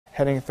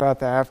Heading throughout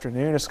the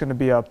afternoon, it's going to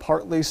be a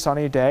partly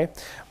sunny day,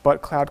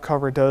 but cloud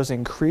cover does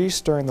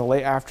increase during the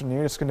late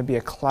afternoon. It's going to be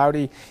a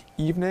cloudy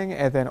evening,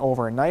 and then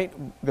overnight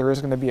there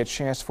is going to be a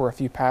chance for a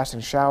few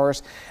passing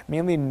showers,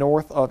 mainly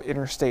north of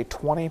Interstate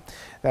 20.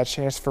 That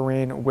chance for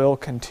rain will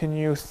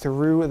continue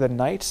through the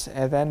night,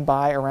 and then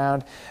by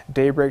around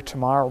daybreak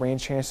tomorrow, rain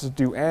chances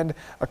do end.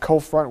 A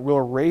cold front will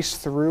race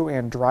through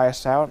and dry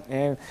us out,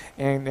 and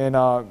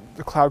the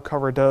cloud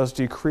cover does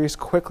decrease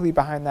quickly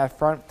behind that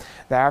front.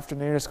 The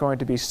afternoon is going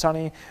to be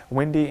sunny,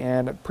 windy,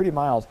 and pretty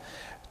mild.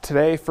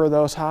 Today for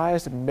those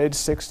highs,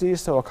 mid-60s,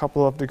 so a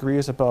couple of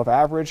degrees above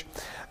average.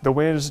 The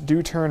winds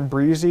do turn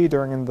breezy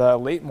during the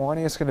late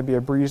morning. It's going to be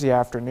a breezy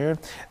afternoon.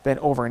 Then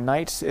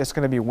overnight, it's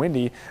going to be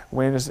windy.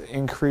 Winds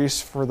increase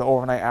for the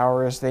overnight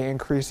hours. They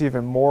increase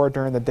even more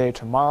during the day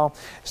tomorrow.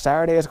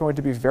 Saturday is going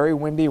to be very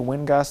windy,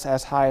 wind gusts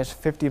as high as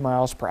 50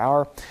 miles per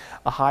hour.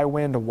 A high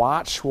wind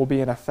watch will be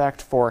in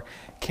effect for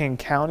King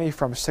County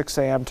from 6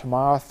 a.m.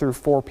 tomorrow through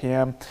 4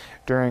 p.m.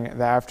 during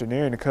the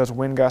afternoon, because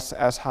wind gusts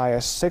as high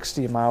as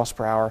 60 miles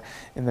per hour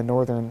in the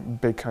northern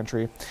big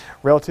country.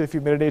 Relative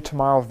humidity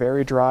tomorrow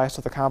very dry,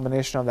 so the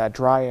combination of that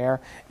dry air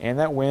and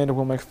that wind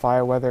will make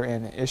fire weather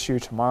an issue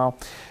tomorrow.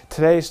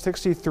 Today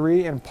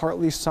 63 and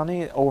partly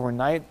sunny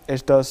overnight.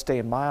 It does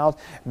stay mild.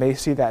 May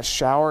see that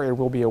shower. It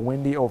will be a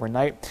windy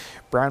overnight.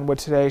 Brownwood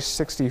today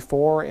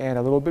 64 and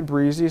a little bit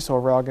breezy, so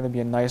overall going to be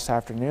a nice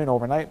afternoon.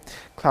 Overnight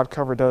cloud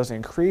cover does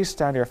increase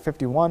down near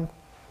 51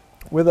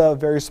 with a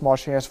very small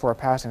chance for a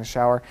passing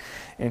shower.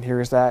 And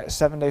here's that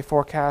 7-day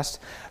forecast.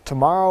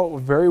 Tomorrow,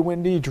 very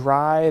windy,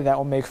 dry. That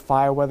will make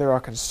fire weather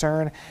a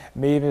concern.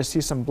 May even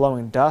see some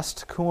blowing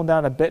dust. Cooling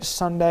down a bit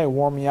Sunday,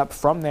 warming up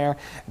from there.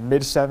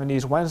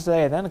 Mid-70s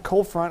Wednesday, and then a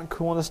cold front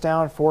cooling us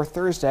down for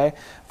Thursday.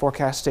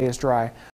 Forecast stays dry.